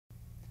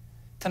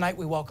Tonight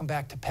we welcome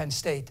back to Penn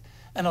State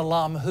an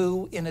alum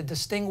who, in a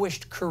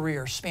distinguished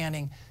career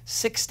spanning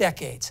 6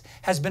 decades,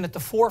 has been at the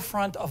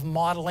forefront of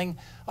modeling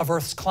of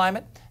Earth's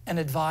climate and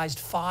advised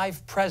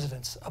 5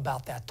 presidents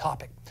about that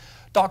topic.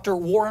 Dr.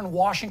 Warren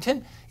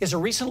Washington is a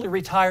recently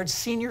retired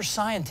senior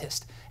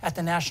scientist at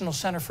the National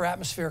Center for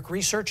Atmospheric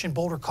Research in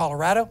Boulder,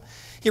 Colorado.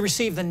 He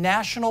received the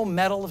National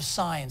Medal of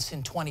Science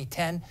in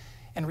 2010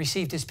 and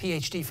received his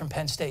PhD from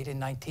Penn State in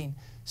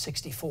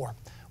 1964.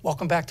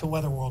 Welcome back to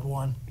Weather World,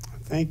 Warren.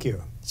 Thank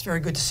you. It's very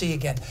good to see you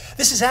again.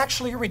 This is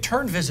actually a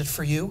return visit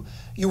for you.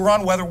 You were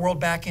on Weather World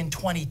back in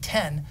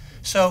 2010.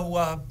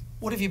 So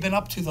what have you been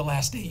up to the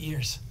last 8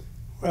 years?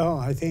 Well,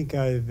 I think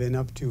I've been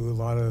up to a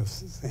lot of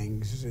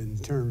things in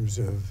terms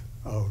of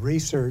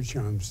research.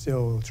 I'm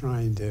still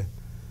trying to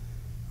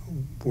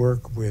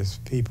work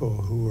with people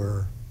who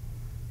are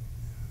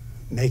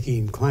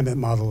making climate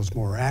models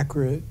more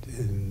accurate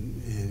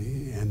and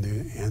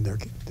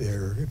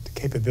their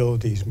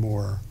capabilities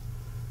more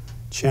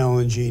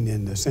challenging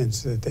in the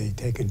sense that they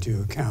take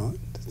into account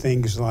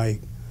things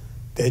like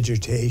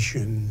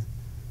vegetation,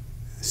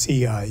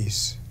 sea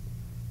ice,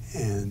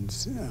 and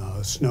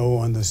snow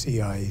on the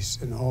sea ice,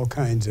 and all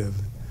kinds of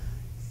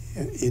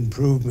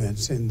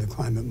improvements in the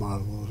climate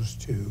models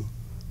to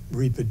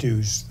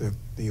reproduce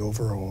the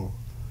overall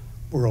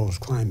world's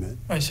climate.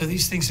 Right, so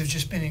these things have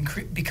just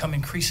become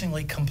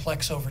increasingly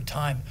complex over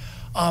time.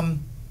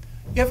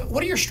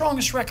 What are your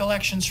strongest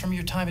recollections from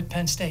your time at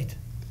Penn State?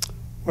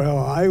 Well,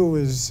 I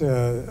was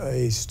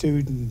a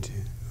student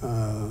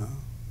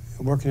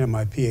working on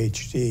my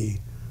PhD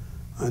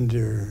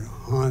under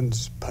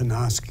Hans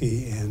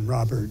Panoski and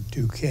Robert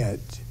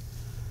Duquette,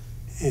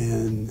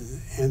 and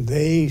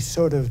they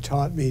sort of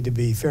taught me to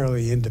be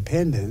fairly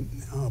independent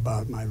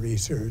about my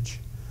research.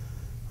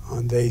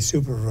 They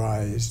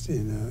supervised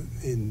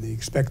in the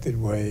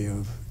expected way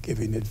of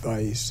giving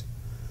advice,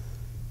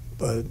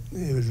 but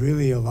it was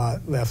really a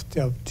lot left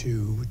up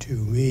to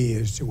me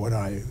as to what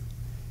I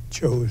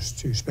chose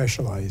to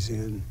specialize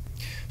in.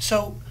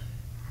 So,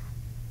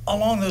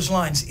 along those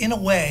lines, in a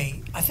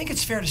way, I think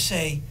it's fair to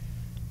say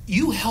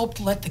you helped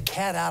let the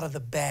cat out of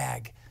the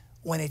bag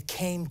when it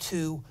came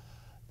to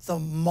the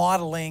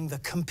modeling, the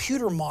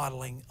computer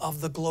modeling of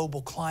the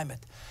global climate.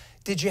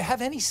 Did you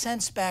have any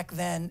sense back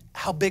then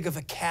how big of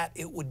a cat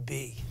it would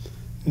be?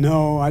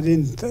 No, I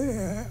didn't.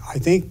 I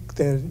think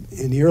that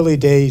in the early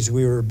days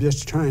we were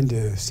just trying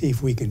to see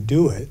if we can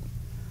do it.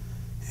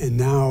 And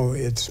now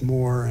it's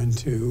more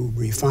into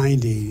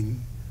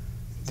refining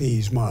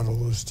these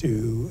models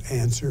to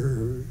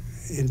answer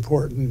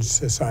important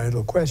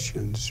societal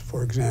questions.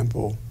 For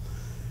example,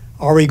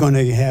 are we going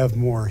to have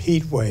more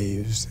heat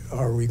waves?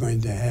 Are we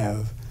going to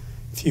have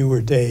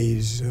fewer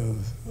days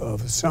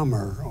of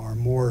summer or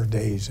more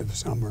days of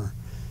summer,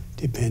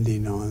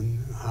 depending on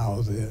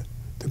how the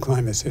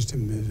climate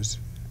system is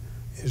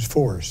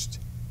forced?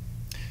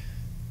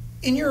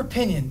 In your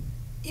opinion,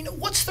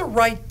 what's the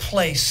right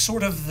place,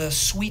 sort of the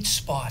sweet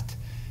spot,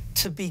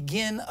 to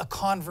begin a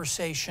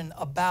conversation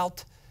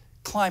about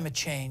climate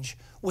change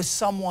with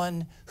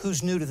someone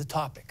who's new to the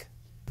topic?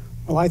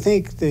 Well, I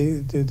think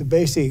the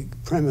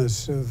basic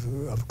premise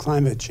of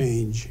climate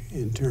change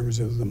in terms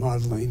of the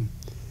modeling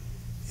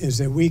is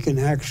that we can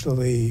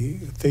actually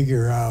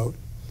figure out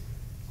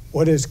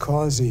what is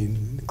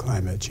causing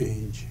climate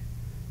change.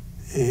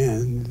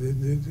 And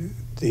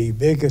the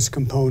biggest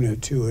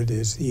component to it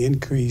is the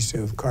increase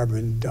of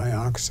carbon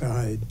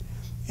dioxide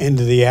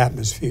into the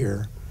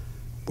atmosphere,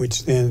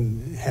 which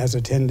then has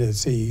a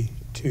tendency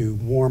to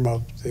warm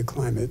up the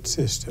climate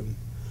system.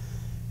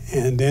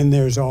 And then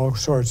there's all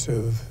sorts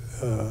of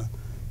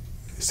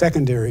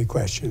secondary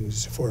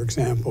questions. For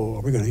example,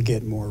 are we going to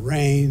get more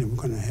rain? Are we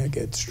going to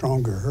get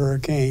stronger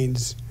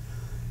hurricanes?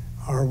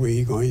 Are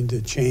we going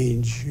to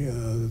change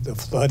the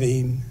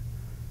flooding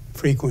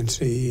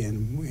frequency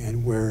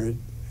and where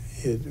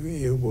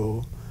it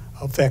will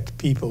affect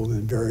people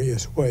in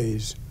various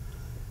ways?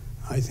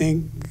 I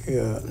think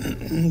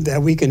that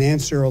we can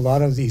answer a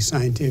lot of these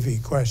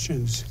scientific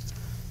questions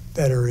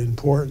that are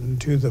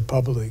important to the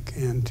public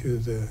and to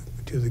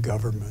the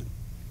government.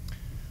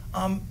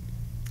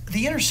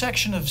 The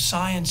intersection of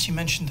science, you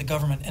mentioned the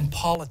government, and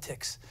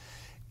politics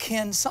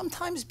can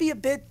sometimes be a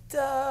bit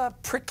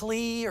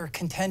prickly or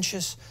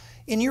contentious.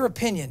 In your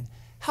opinion,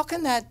 how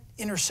can that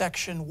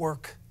intersection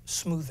work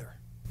smoother?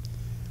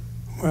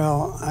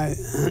 Well,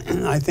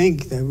 I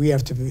think that we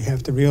have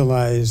to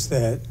realize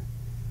that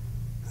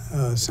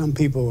some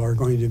people are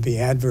going to be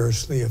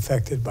adversely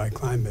affected by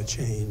climate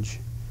change,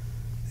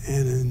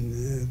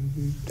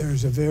 and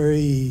there's a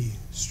very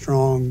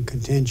strong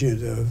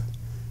contingent of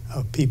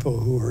people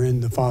who are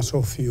in the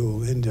fossil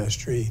fuel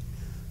industry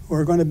who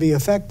are going to be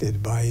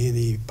affected by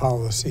any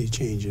policy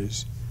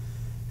changes,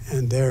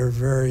 and they're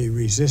very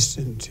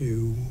resistant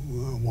to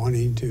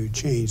wanting to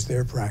change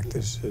their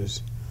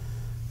practices.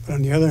 But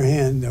on the other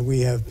hand,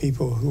 we have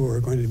people who are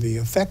going to be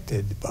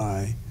affected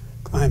by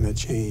climate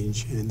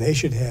change, and they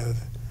should have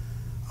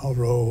a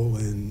role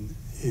in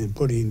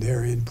putting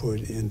their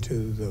input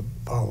into the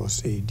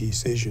policy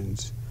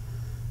decisions.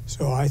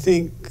 So I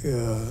think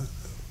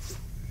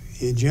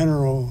in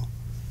general,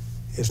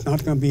 it's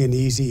not going to be an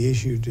easy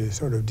issue to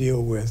sort of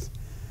deal with.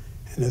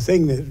 And the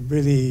thing that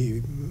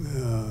really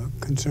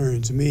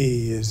concerns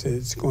me is that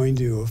it's going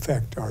to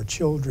affect our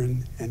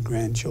children and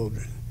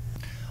grandchildren.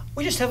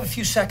 We just have a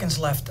few seconds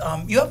left.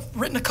 You have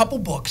written a couple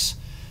books.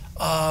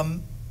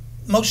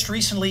 Most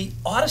recently,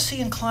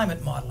 Odyssey and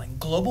Climate Modeling,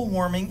 Global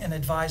Warming and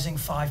Advising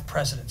 5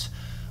 Presidents.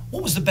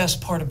 What was the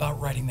best part about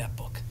writing that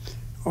book?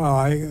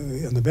 Well,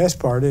 and the best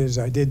part is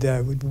I did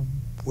that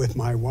with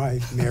my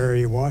wife,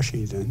 Mary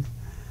Washington.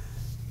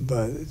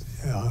 But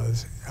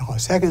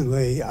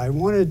secondly, I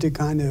wanted to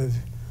kind of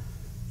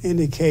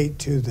indicate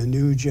to the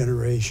new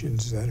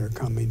generations that are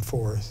coming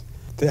forth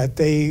that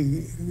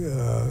they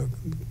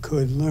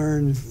could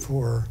learn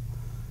for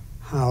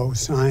how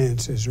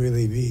science is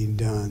really being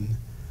done,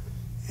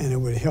 and it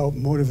would help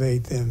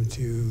motivate them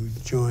to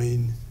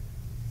join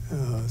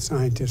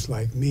scientists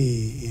like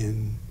me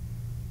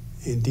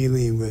in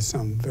dealing with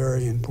some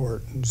very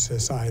important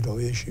societal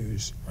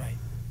issues. Right.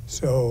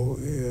 So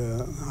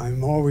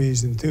I'm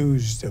always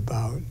enthused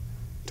about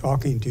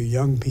talking to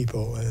young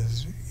people,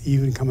 as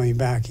even coming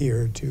back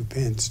here to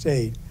Penn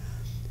State,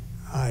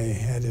 I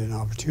had an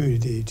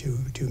opportunity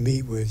to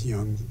meet with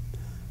young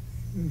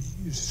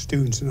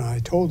students, and I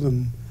told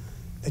them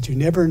that you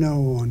never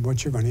know on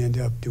what you're going to end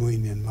up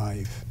doing in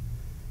life,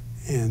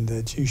 and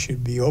that you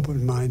should be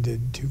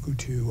open-minded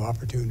to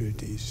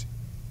opportunities.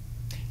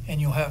 And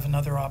you'll have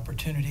another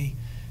opportunity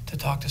to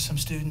talk to some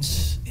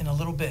students in a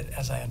little bit,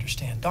 as I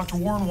understand. Dr.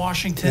 Warren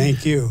Washington,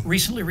 thank you.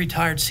 Recently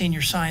retired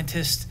senior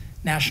scientist,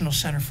 National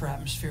Center for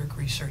Atmospheric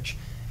Research,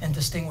 and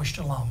distinguished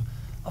alum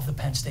of the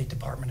Penn State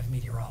Department of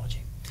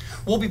Meteorology.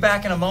 We'll be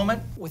back in a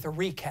moment with a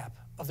recap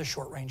of the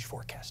short-range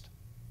forecast.